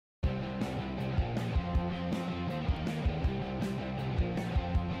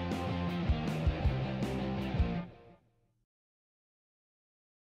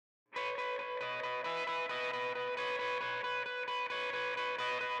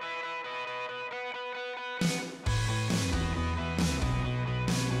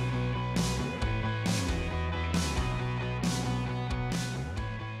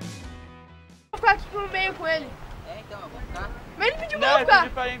no meio com ele. É, então, eu vou ficar. Mas ele pediu pra eu ficar.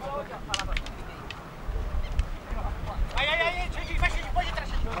 Aí, cheguei, vai, cheguei, pode entrar,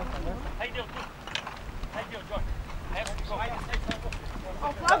 cheguei. Aí deu tudo. Aí deu, Jorge. Ó,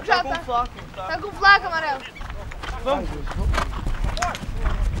 o Flaco já tá. Tá com o Flaco, amarelo. Vamos.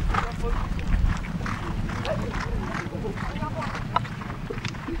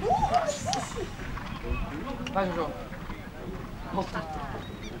 Vai, João.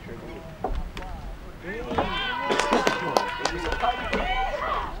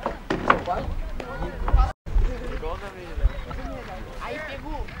 Aí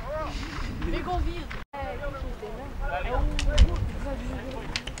pegou. Pegou o vidro.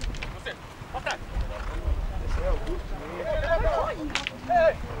 Você, atrás. Esse é o Augusto.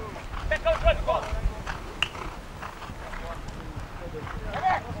 Ei, pega o jogo de bola.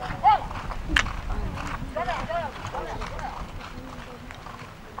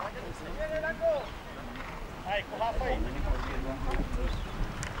 Aí, com o Rafa aí.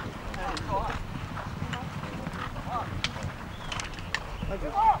 Vai que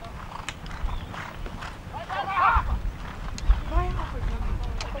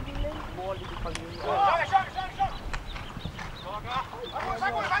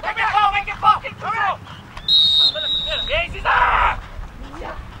pau! Vem, Zizá!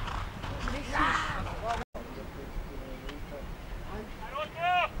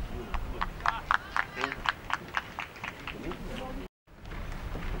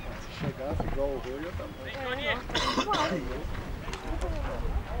 Se chegasse igual o Rui, eu também.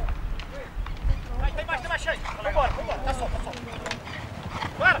 Tem mais chance. Vambora, tá solto.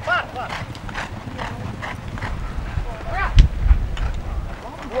 Para.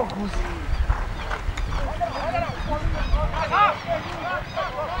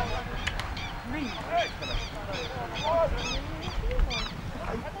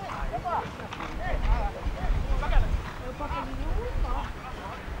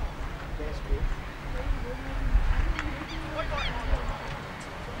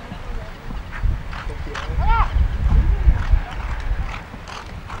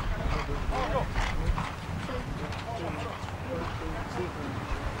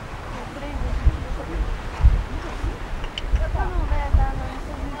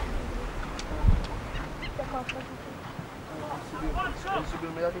 Ele subiu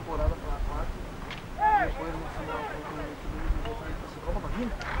no meio da temporada pra 4. E depois no final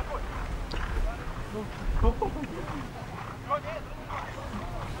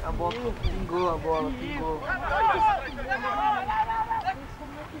a bola pingou.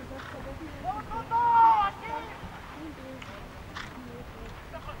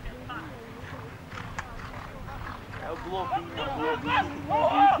 É o globinho.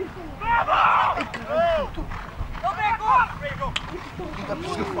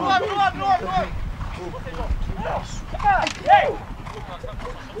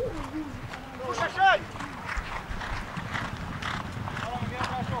 Puxa, Xande!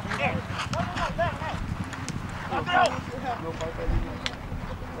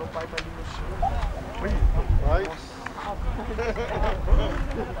 Meu pai tá ali no chão. Vai.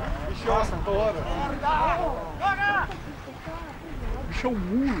 Bichão adora. Bichão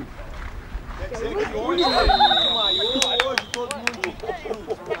muro. Quer dizer que hoje hoje todo mundo.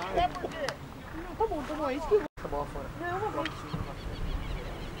 Tá bom, é isso que eu vou. Tá bola fora. Não, uma vez.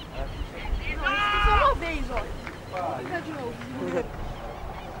 Não, isso é uma vez, ó. Vou ficar de novo.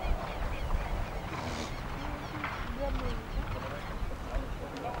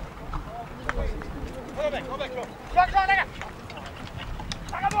 Vamos bem, joga, nega!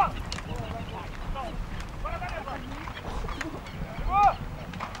 Joga a bola! Bora,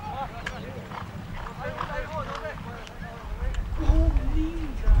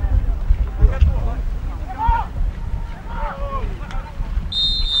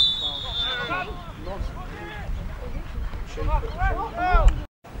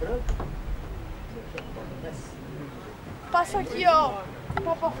 Passa aqui, ó.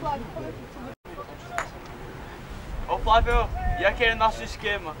 Papa Flávio. Ô Flávio, e aquele nosso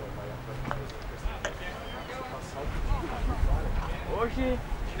esquema? Hoje,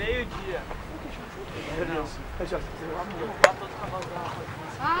 meio-dia.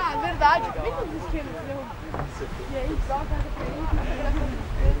 Ah, é verdade. Vem com os esquemas, entendeu? E aí, dá uma carga pra ele.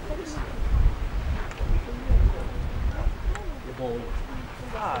 É bom.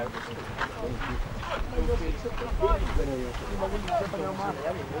 Ah, eu gostei. Peraí, eu tenho um bagulho de ser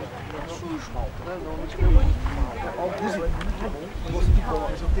amarelo. É sujo. Não, não tinha muito. Ó, o buzo é muito bom. Eu gosto de bola,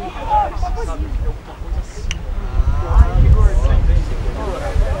 mas eu tenho sabe? É alguma coisa assim. Ai, que gordinho.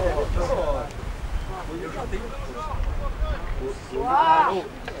 Eu já tenho.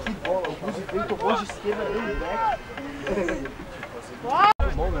 Que bola, o Guzi feito hoje esquerda dele, né?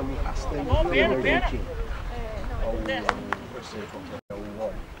 Bom, meu amigo, castanho. Pena.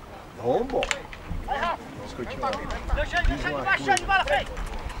 Rombo. Deixa de baixar de bola, feio.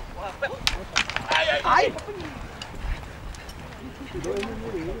 Ai!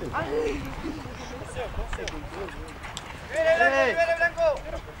 Ele, Branco.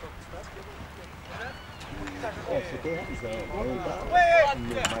 Você tem razão.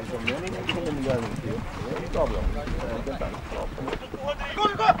 Mais ou menos, não tem como ligar no teu. Não tem problema. Vamos tentar na prova.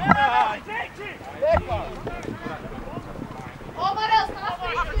 Gol! Gente! Ô, Marquesa, tá na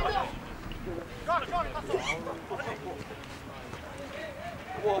frente, filho. Joga, tá só.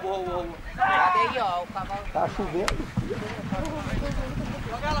 Uou. Cadê aí, ó, o cavalo? Tá chovendo.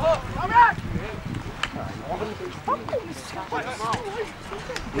 Joga ela, Rô. Joga!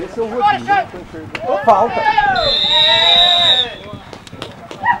 Esse é o Rodrigo. Falta.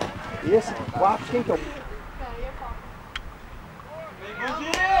 Esse, 4, quem que é o...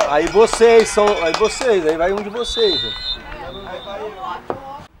 Aí vocês são... Aí vai um de vocês.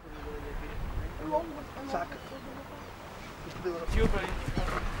 Saca.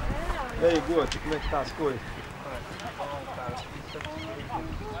 E aí, Guti, como é que tá as coisas?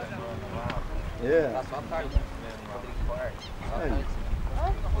 É. Tá só a tarde, né? Aí.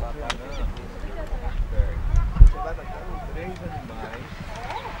 Você vai datar 3 animais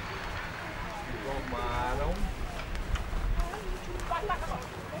que tomaram.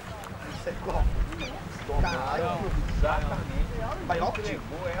 Isso é igual. Tomaram exatamente. Vai ó.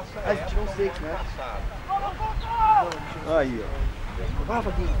 Chegou essa A gente não sei, né? passada. Aí, ó. Vai,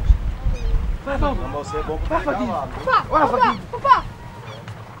 Vaguinho. Vai, Mas você é bom pra pegar lá. Opa!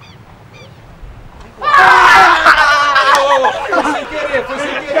 Foi sem querer.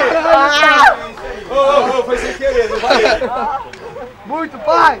 Foi sem querer, não vai. Muito,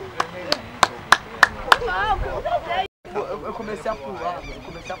 pai! Não, que eu tentei. Eu comecei a pular.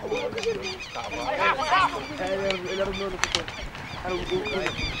 Ele era o meu no futebol. Era o eu fui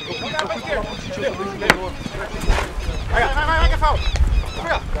pular pro tio, eu fui ganhou. Vai, que falta.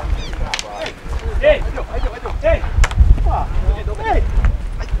 Ei!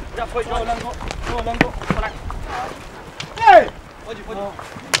 Já foi, olhando. Ei! Pode. Não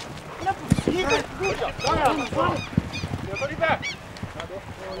é possível. Eu tô de pé.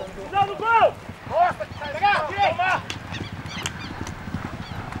 Cuidado no gol! Nossa, pegar, tirei!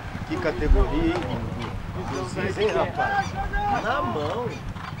 Que categoria, hein? Vocês, hein, rapaz? Na mão.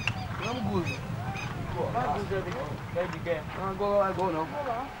 Não, Guzo. Não é gol não.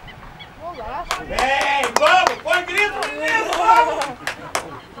 Golaço. Vem, vamos! Põe grito, menino!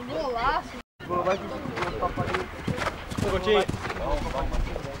 Golaço. Vai que o papai... Coutinho.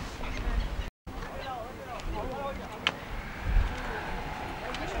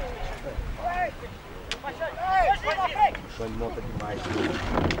 O chão de monta demais.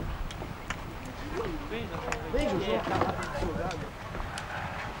 Vem, Juju.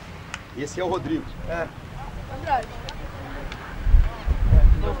 Esse é o Rodrigo. É. Andrade.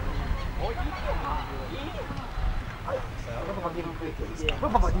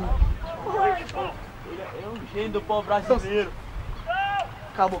 Vamos, papadinho. É um gênio do povo brasileiro.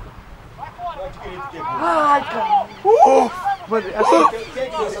 Cala a boca. Ai, cara. Mano, quem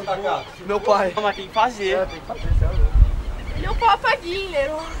que você atacar? meu pai. Mas tem que fazer. Tem que fazer, sério. Ele é o Papa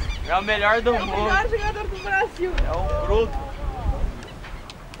Guinler. É o melhor do É o mundo. melhor jogador do Brasil. É o bruto.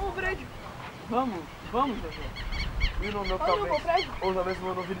 Ô, Fred. Vamos, Jojo. E no meu Olha o talvez. Fred. Ou talvez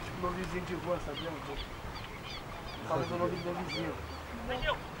no meu vídeo, tipo, no vizinho de rua, sabia? Talvez no vídeo do vizinho.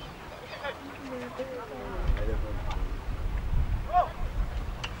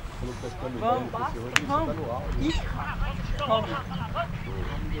 Vamos.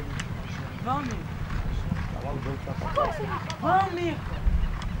 Vamos.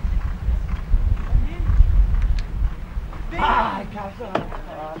 Ai, cara.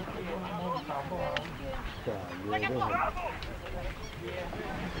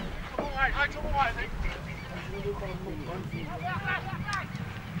 Vamos mais, hein?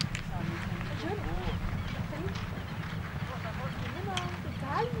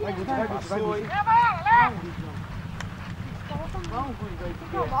 Vai, Passou, hein? Vamos,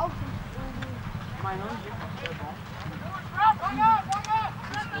 Cavalo. mas não digo, é bom.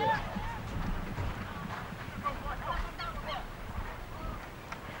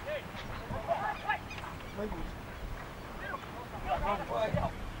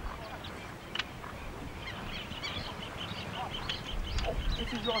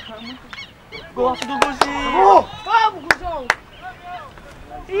 Esse jogo é muito... Gosto do Guzinho! Vamos, Guzão.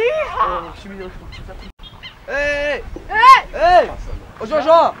 O time deu. Ei! Ei! Ei! Ô, Jojo!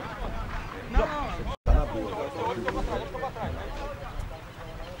 Tá na boa.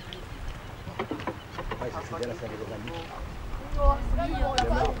 Mas se fizer essa coisa ali. Nossa,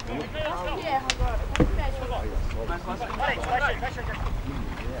 que erra agora. Como mexe agora?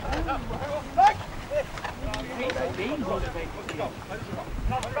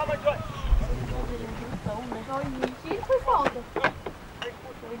 Que foi falta?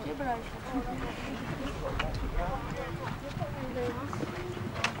 Foi de branco.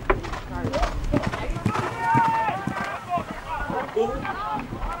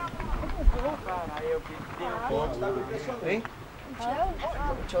 Hein?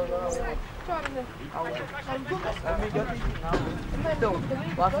 Tchau, não. Então,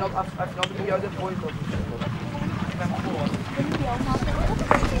 a final do Miguel depois, então.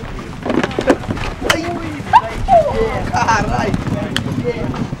 Caralho!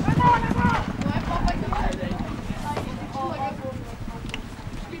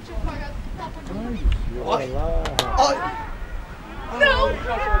 Olha lá. Não!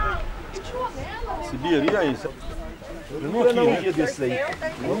 Se viria aí. Eu não queria desse aí.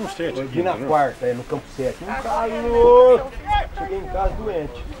 Eu não sei. Eu vi na quarta, no campo 7. Um calor. Cheguei em casa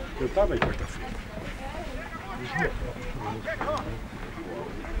doente. Eu tava aí quarta-feira.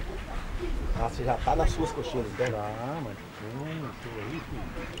 Ah, você já tá nas suas coxinhas, então? Ah, mas não estou aí, filho.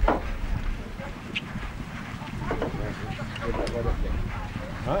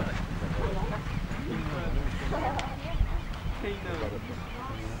 Hã?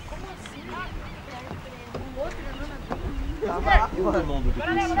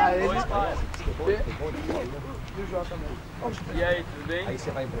 E aí, tudo bem? Aí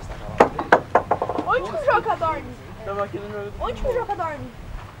você vai emprestar aquela dele? Onde que o Joca dorme? Estamos aqui no meu... Onde que o Joca dorme?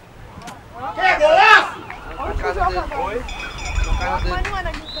 Que golaço! Onde que o Joca dorme? Mas não é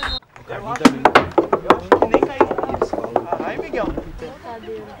na quinta, não. Eu acho que nem caiu. Caralho, Miguel.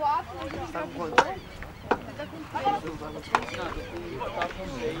 Brincadeira. 4, a gente tá com quanto? Tá com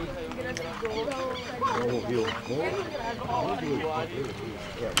 3. Vamos ver o gol.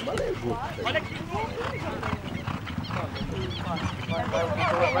 Olha aqui.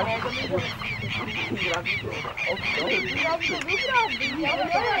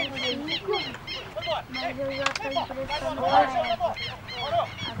 Mas eu já tô emprestando a dela.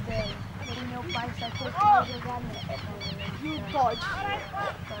 E meu pai só que eu queria jogar nela. E o Todd?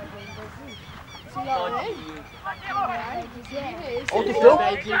 Você já vem? Outro tão?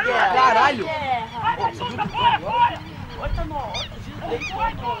 Caralho! Olha, tá no hora.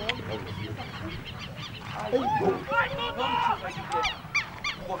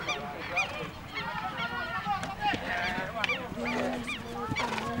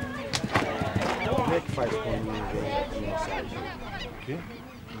 Como é que faz quando não vem a mensagem? O quê?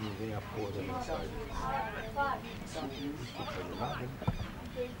 Não vem a porra da mensagem. Não fazer nada, né?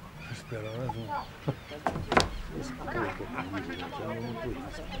 Esperar mais um. Esse povo que eu fiz, gente, eu não tô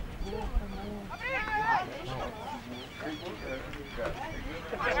isso.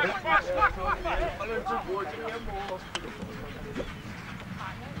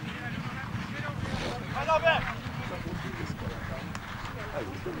 Vai lá, velho.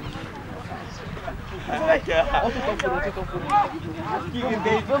 Como é que é? Olha o tão furo. Que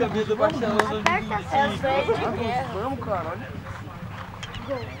ganhei de camisa do Barcelona 2025. Vamos, cara, olha.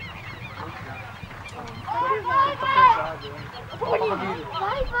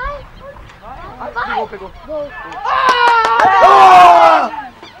 Vai! Pegou.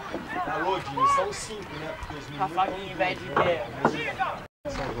 Alô, Dinho, são 5, né? Porque os meninos... Rafaguinho, velho de guerra.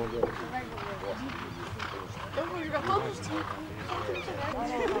 Eu vou jogar todos os 5.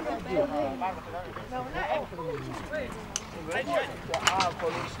 Não, não é.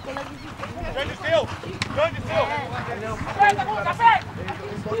 Grande seu! Grande seu! Pega, Luca, pega!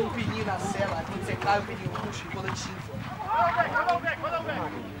 Eles botam um pininho na cela, quando você cai, o pininho puxa e coletivo. Manda o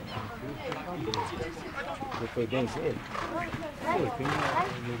velho! Você foi bem com ele? Foi, tem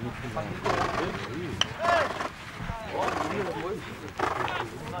no final.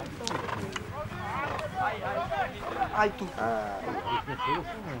 Ai, tu.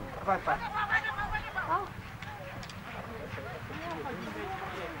 Vai, pai.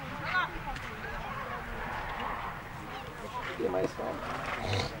 O que mais fala?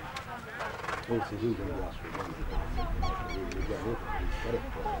 Você viu que ele gastou? Ele ganhou, cara é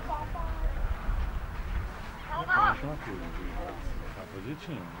foda. Tá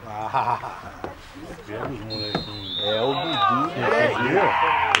positinho. Pega os molequinhos. É o Dudu. É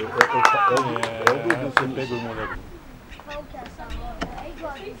o Dudu. Você pega os molequinhos. Qual que é essa moda? É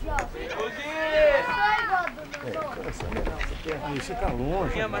igual do Jota? Aí você tá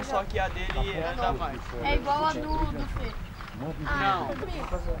longe. Mas só que a dele anda mais. É igual a do Fê. Ah, Não,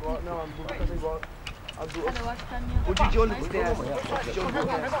 fazer igual. Não, não vou fazer igual. A do... cara, eu acho que a minha... O de olho tem essa. O de olho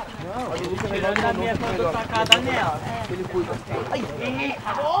tem essa. A do Lucas é melhor que a minha quando eu tô sacada nela. Ele cuida. Ai!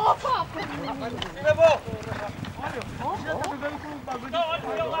 Opa! Levou! Já tá jogando com o bagulho Não, olha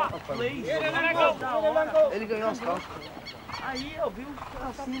o seu lá! play. Ele ganhou as calças. Aí eu vi o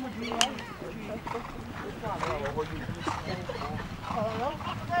acima de...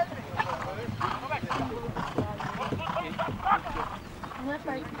 Não é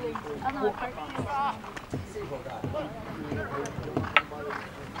parte play. Ah, não, é parte play.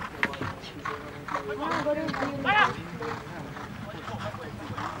 Ah, agora eu vi.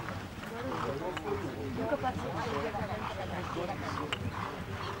 Nunca passei.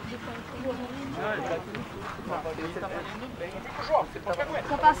 O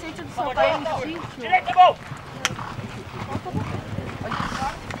capacete do seu pai é difícil. Direita, bom!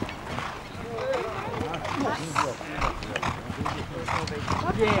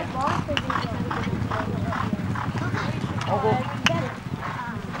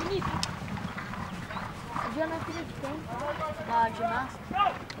 Bonito. O dia na filha de quem? Da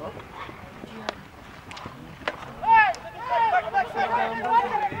ginástica?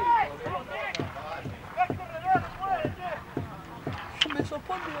 Começou a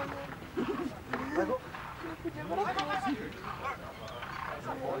poder, né?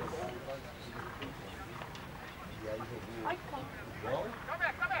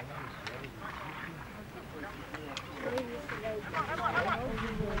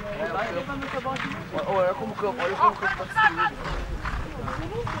 Olha como que eu tá destruído.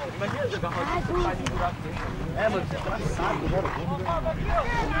 Imagina jogar rodinha com o cara em buraco dentro. É, mano, você é engraçado, né?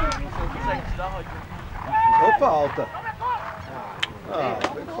 Consegue tirar a rodinha. Foi falta. Ah,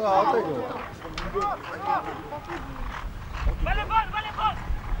 foi falta, Igor. Vai levando, vai levando!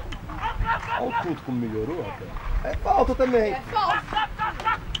 Olha o culto como melhorou, rapaz. É falta também. É falso.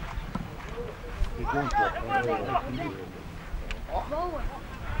 Pegou um pouco. Boa.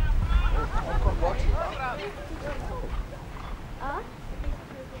 Ah?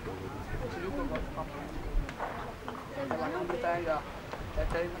 Ela Cumbre tá aí, ó. Tá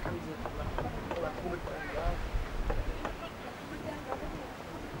até aí na camiseta. Ela Cumbre tá aí, ó.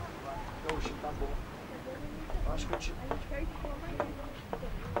 Oxe, tá bom. Acho que eu te...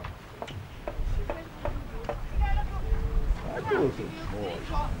 Vai, Couto.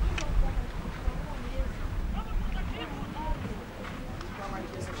 A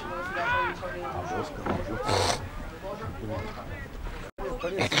Marquesa chegou no final pra gente alguém. A mosca mordeu.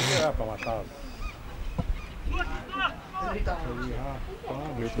 Parecia pra matar as... Ele tá.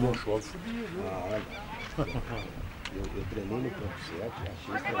 Rapaz, isso não chove. Eu treinei no ponto certo,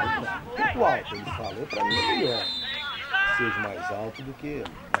 achei esse treinamento muito alto. Ele falou pra mim é melhor. Seja mais alto do que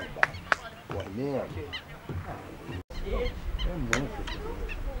mais baixo. Corre menos. É muito.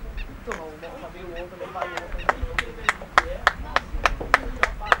 Então, o cabelo ontem, ele vai ontem.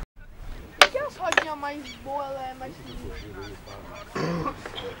 Por que as rodinhas mais boas, ela é mais...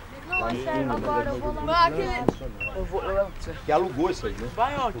 Não, é sério, agora eu vou lá. Eu levo pra você. Que alugou isso aí, né?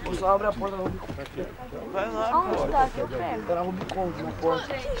 Vai, ó. Eu só abro a porta da Rubicon. Vai lá, Aonde pô. tá? Que eu pego. Tá na Rubicon, na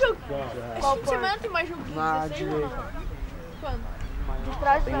porta. Qual porta? Tem mais jogo Na direita. Quando? De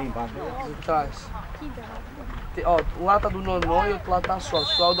trás pra De trás. quinta. Ó, um lado tá do nonô e outro lado tá só.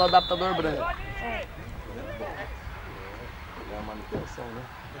 Só o do adaptador branco. É a manutenção, né?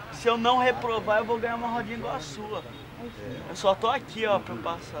 Se eu não reprovar, eu vou ganhar uma rodinha igual a sua. Eu só tô aqui, ó, pra eu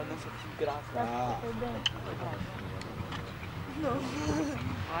passar nessa desgraça. Ah, Foi bem.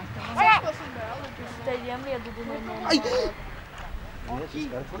 Eu teria medo do neném.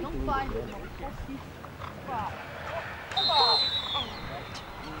 esses caras foram Não tudo, vai. né?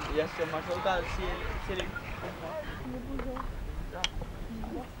 Ia ser uma jogada se ele...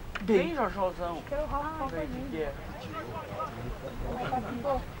 Bem, Jorjozão. Quero o Rafa Vem que é.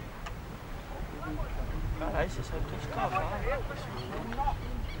 Caralho, você sabe tudo de cavalo.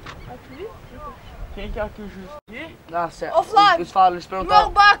 Quem que é aqui o juiz? Ih, Ah, certo. Ô, Flávio, Eles falam, eles Não é o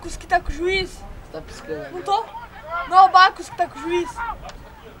perguntaram. Bacos que tá com o juiz? Você tá piscando. Não tô? Não é o Bacos que tá com o juiz?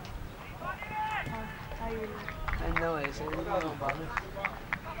 Não, é esse aí não é o bagulho.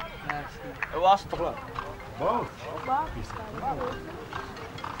 É, sim. eu acho que Bom,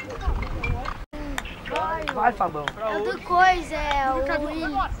 Vai, Fabão. É do coisa, é o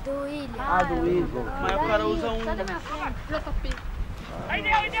William. Do William. Ah, do Igor. mas o cara usa um... Sai da minha frente, JP. Aí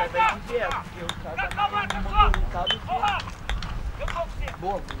deu, Sabe que é, porque o cara tá calma, com um calma! motorizado que... Porra! Eu vou você!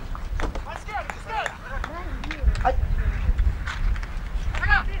 Boa. Mais esquerda, esquerda! Ai.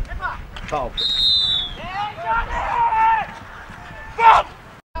 Vem cá! falta.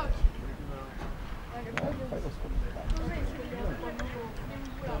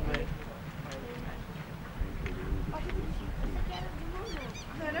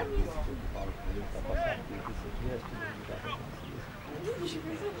 falo com ele, tá passando aqui, que se tivesse tudo no lugar da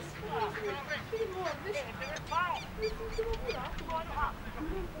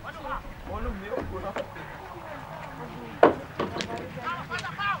Olha o meu buraco.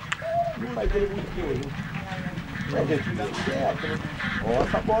 Não faz ele muito bem, hein? A gente vê certo, né? Olha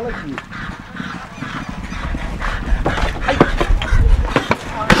essa bola aqui.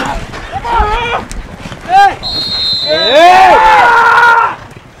 Ei!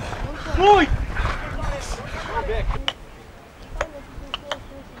 Fui!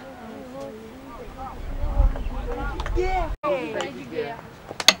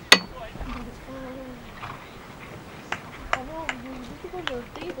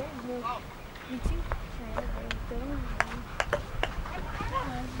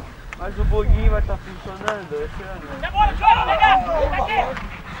 Mas o boguinho vai estar funcionando esse ano.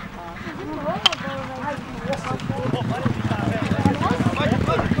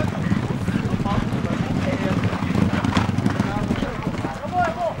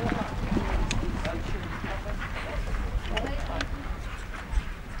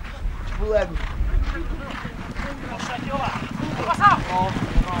 Tipo Lego.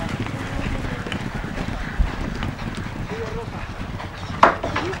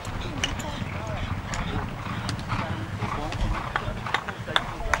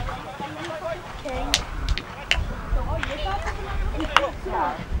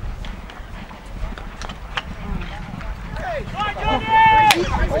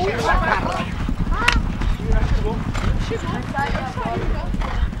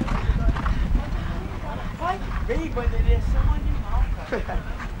 Vem, bandeirinha, você é um animal, cara.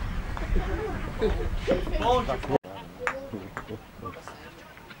 Bom,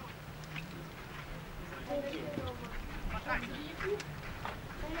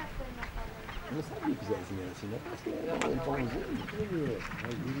 Eu não sabia que o Zezinho era assim, né? Parece que ele era um pãozinho.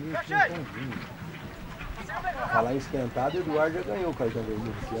 Falar em esquentado, Eduardo já ganhou o cartão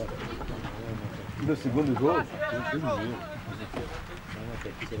vermelho esse ano. No segundo jogo? Até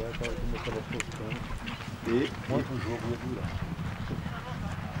aqui você vai começar a postando. E quanto o jogo ia durar?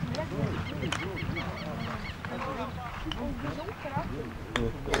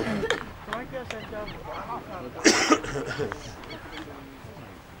 como é que é essa aqui?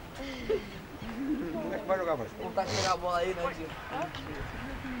 Como é que vai jogar mais? Vamos tá chegar a bola aí, né, Dio?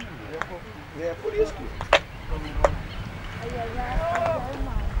 É por isso que...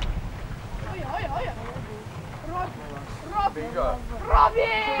 Olha. Bem já.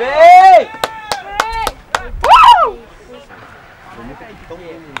 Vem! Foi muito tão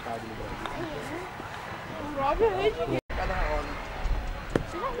movimentado no Brasil. Cada roda.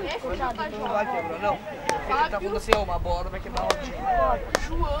 Não Não vai quebrar, não. Ele tá falando assim, ó, uma bola vai quebrar a rodinha.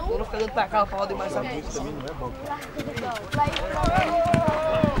 Ou não fica dando pra cá pra roda mais a Isso também não é bom.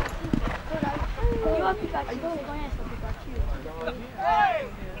 E o aplicativo, você conhece o aplicativo?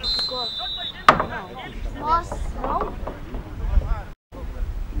 Nossa, não?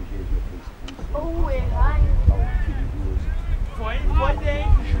 Ou errar, Foi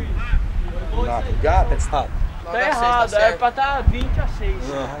dentro, juiz. Já, tá estado. Tá errado, era pra estar 20 a 6.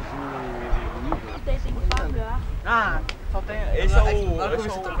 tem que pagar. Ah, só tem. Esse é o. Na hora que eu vi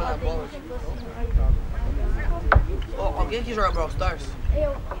você tocando a bola. Ó, alguém aqui joga Brawl Stars?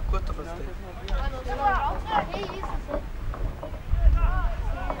 Eu. Quanto tá fazendo?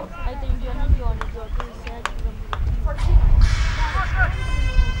 Aí tem Indiana Jones, ó, tem 7,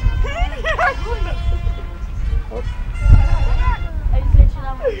 aí você tira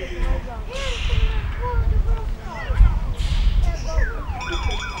a mão do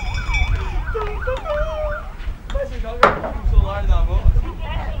Mas você joga com o celular na mão?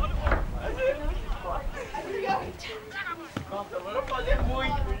 Nossa, agora eu falei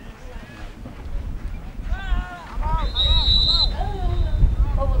muito isso.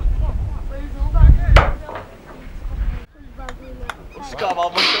 Os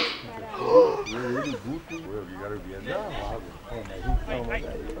cavalos vão ter. Ele, Guto, eu quero ver da água. Mas então, mas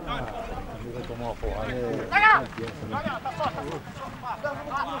aí vai tomar uma porrada.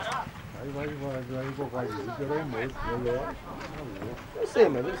 Aí vai invocar Jesus, que era morto, melhor. Eu sei,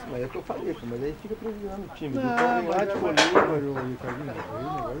 mas é o que eu falei, mas aí fica prejudicando o time. Então vem lá de colher, mas o Ricardinho, aí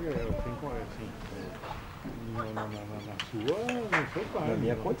o negócio é assim, na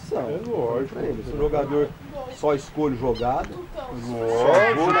minha condição. É lógico. Se o jogador só escolhe jogada,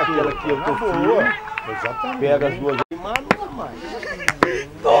 só vou naquela que eu tô firme, pega as duas e manda, não mais.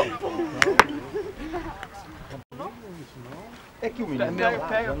 É que o menino já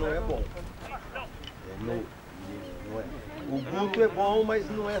não é bom. Não é. O Guto é bom, mas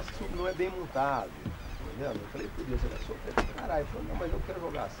não é bem montado. Entendeu? Eu falei, por Deus, ele é sofrido. Caralho, falou, não, mas eu quero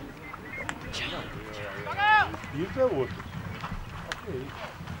jogar assim. O espírito é outro. Ok.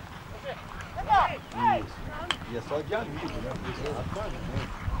 Isso. E é só de amigo, né?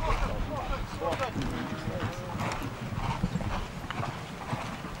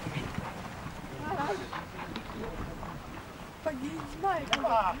 Paguei demais.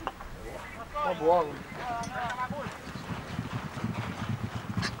 Uma bola.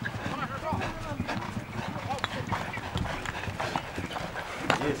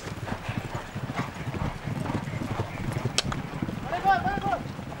 Isso.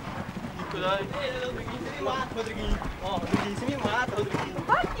 Rodriguinho, você me mata, Rodriguinho. Ó, Rodriguinho, você me mata, Rodriguinho.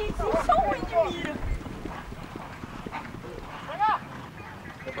 Aqui, vocês são ruim de mira.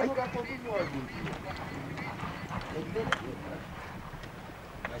 É pra jogar contra os mortos. Tem que vender, né?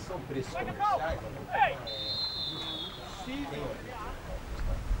 Mas são preços comerciais.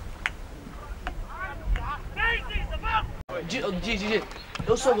 Didi,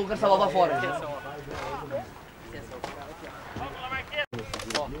 eu sou o Lucas, essa bola pra fora.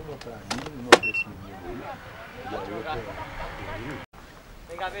 Uma pra mim, uma pra esse menino aí. E a outra aí.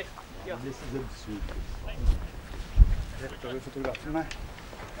 Vem cá, vem. Aqui, ó. Desses absurdos. Pra ver fotografia, né?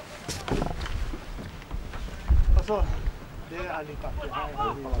 Passou. Ali tá.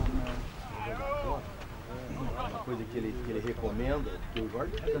 Uma coisa que ele recomenda, que o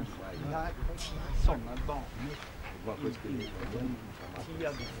Jorge é demais. Som, é bom. Uma coisa que ele recomenda.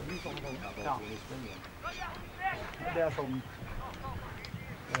 Ja. Det är som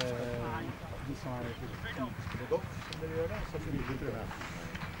de som är produkt som det gör det, så finns det inte det här.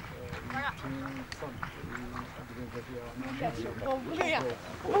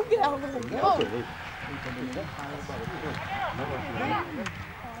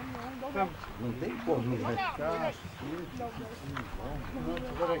 Não tem como, né?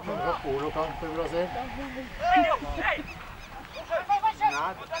 Eu kan för Brasil.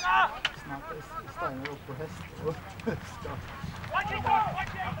 Snart stannar upp på häst.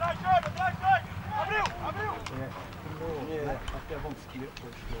 Até vão escolher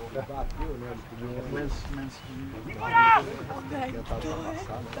por show. Bateu, né?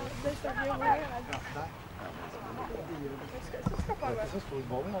 Mas essas coisas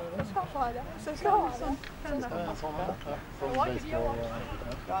bom não, né? Olha, vocês estão lá.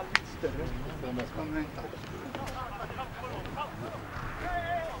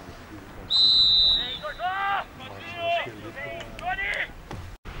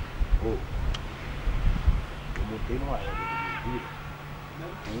 Eu montei numa égua de vida.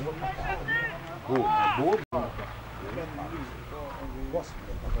 Uma pra cá. A boa. Posso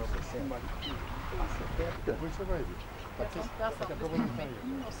montar pra 60? A 70? Depois você vai ver. Det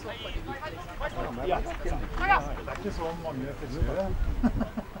är inte så många fiskare.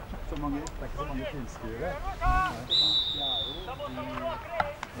 Så många fiskare.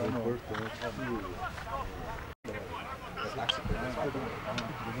 É importante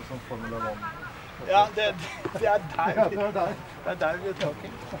Ja, det är där vi är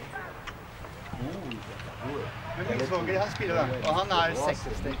talking. Men min svåger han spelar där och han är 60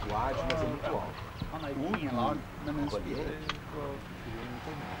 steg. Han är ingen lag, men en spelar.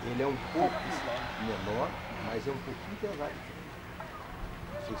 Ele é pouco menor, mas é pouquinho pesado.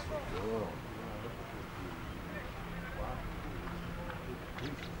 Não sei se foi bom.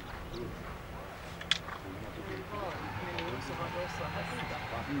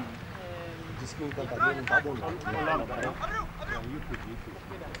 Diz que o encantadeiro não tá bom.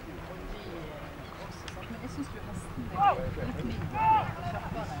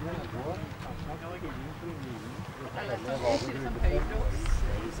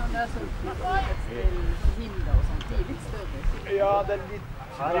 Ja, det är lite...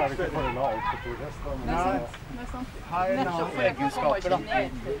 Här är det förla också på resten. Här är några egenskaper då.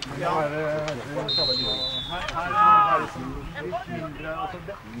 Ja, här är lite mindre. Alltså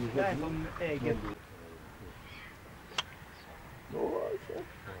det är som eget. Nossa.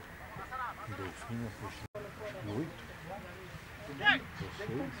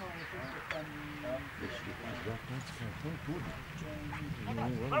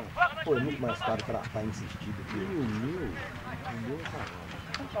 Pô, é muito mais caro para estar insistido que o meu tá.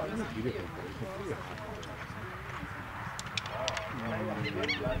 Eu não queria comprar isso, eu queria.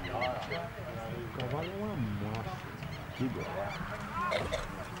 O cavalo é uma massa. Que gosto.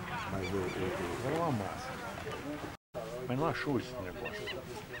 Mas é uma massa. Mas não achou esse negócio?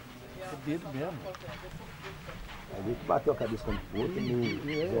 É dedo mesmo. Aí que bateu a cabeça com o outro, meio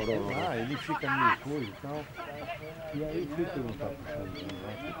Ah, ele fica meio coisa e tal. E aí o que não tá puxando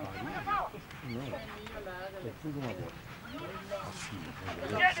lá? Não, eu fiz uma bola.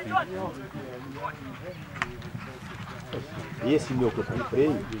 Esse meu que eu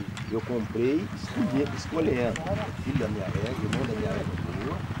comprei escolhendo. Filho da minha égua, irmão da minha égua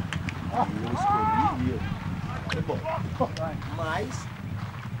boa. E eu escolhi ele. É bom. Mas,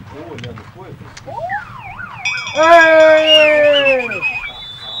 eu olhando depois,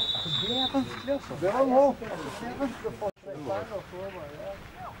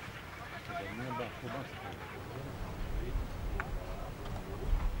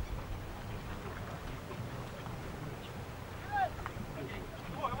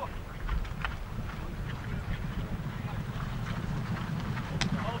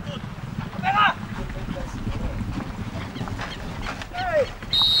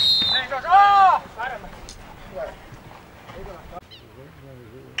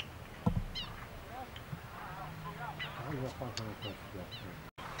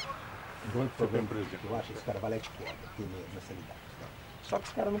 eu acho que esse cara vai lá de cobra, tem nessa idade. Só que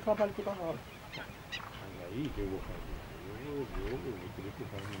esse cara não trabalha toda hora. Aí o que eu vou fazer? Eu vou querer que o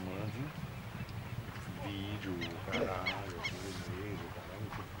cara me mande vídeo, caralho, e-mail, caralho,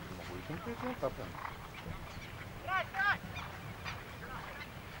 uma coisa que não tem que contar pra mim.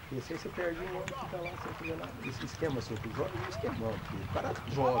 Esse aí você perde um ano, fica lá sem fazer nada. Esse esquema assim, que joga é um esquemão, porque o cara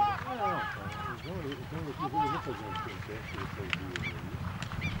joga. Não, cara, eu vou fazer um teste esses dias aí.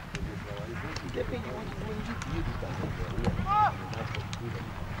 Depende muito do indivíduo também,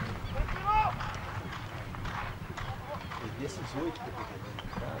 e desses 8 que eu tô vendendo em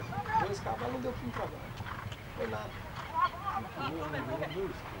casa, 2 cavalos não deu fim de trabalho. Foi nada.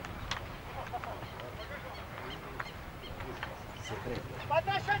 Você treina? Vai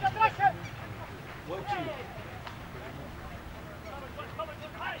deixando, deixa! Oi, tio.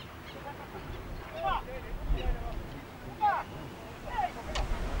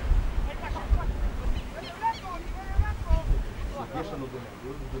 Deixa no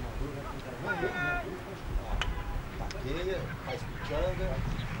donador vai tentar taqueia, faz pichanga.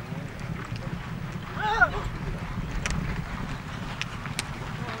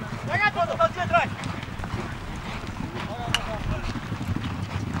 Pega todo, tá de atrás!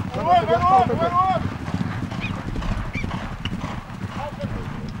 Vai!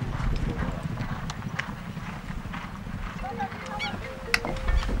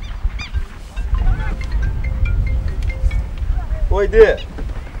 Oi, Dê.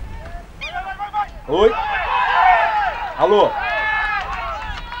 Oi. Alô.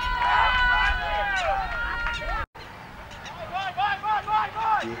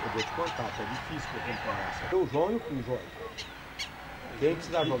 Eu vou te contar, tá difícil pra comprar essa. O João e o Jorge. Quem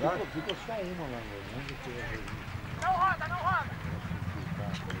precisar jogar? Fica só uma lá, meu. Não roda, não roda!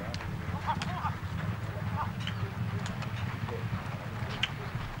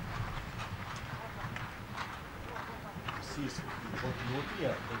 Cícero, continua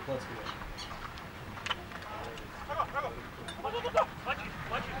criando. Tem quantos crianças? Pode ir.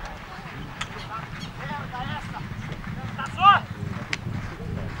 Tá só?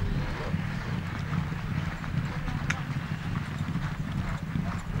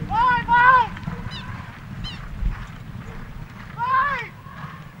 Vai! Vai!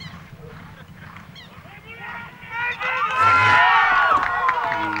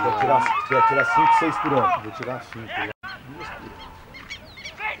 Quer tirar 5, 6 por ano? Vou tirar 5.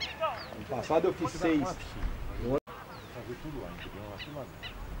 Ano passado eu fiz 6. Fazer tudo lá, entendeu? Aquilo lá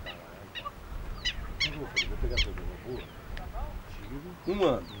dentro. Não vou fazer, vou pegar a coisa boa, tiro. Um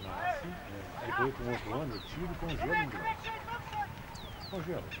ano. Nasce, depois com outro ano eu tiro e congelo em grãos.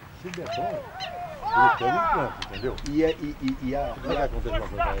 Congelo. Se der bom, eu pego e planto, entendeu?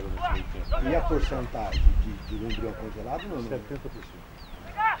 E a porcentagem de embrião congelado? Não, 70%.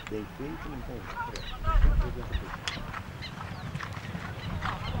 Bem feito, não tem.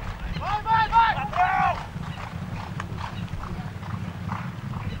 Vai! Patrão!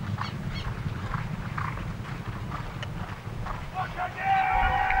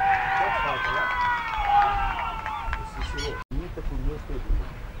 Por meus produtos.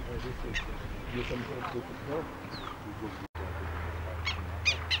 E eu também tenho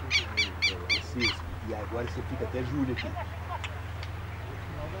e agora você fica até julho aqui.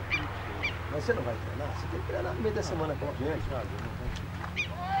 Mas você não vai treinar? Você tem que treinar no meio da semana com a gente.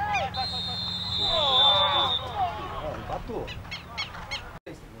 Empatou.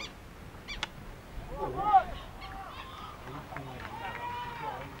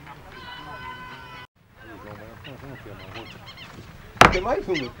 Tem mais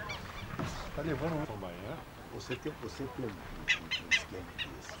um. Tá levando um banho, Você tem um esquema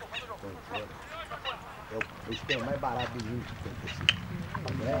desse. É o esquema mais barato do mundo que tem que ser.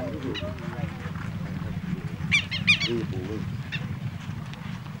 Veio boa.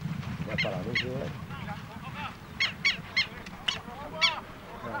 Vai parar no zero.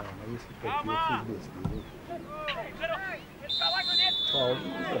 Ah, mas esse aqui eu fiz besteira. Paulo,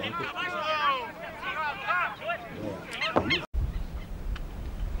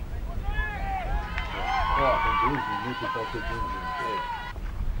 ó, tem 2 minutos e falta 2 minutos.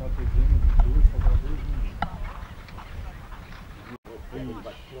 Falta 2 minutos, falta 2 minutos. Ele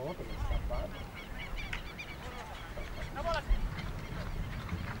vai pronto, mas safado.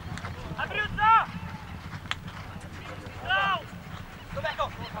 Abriu o zão! Não! Roberto,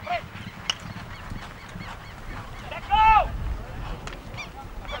 pra frente!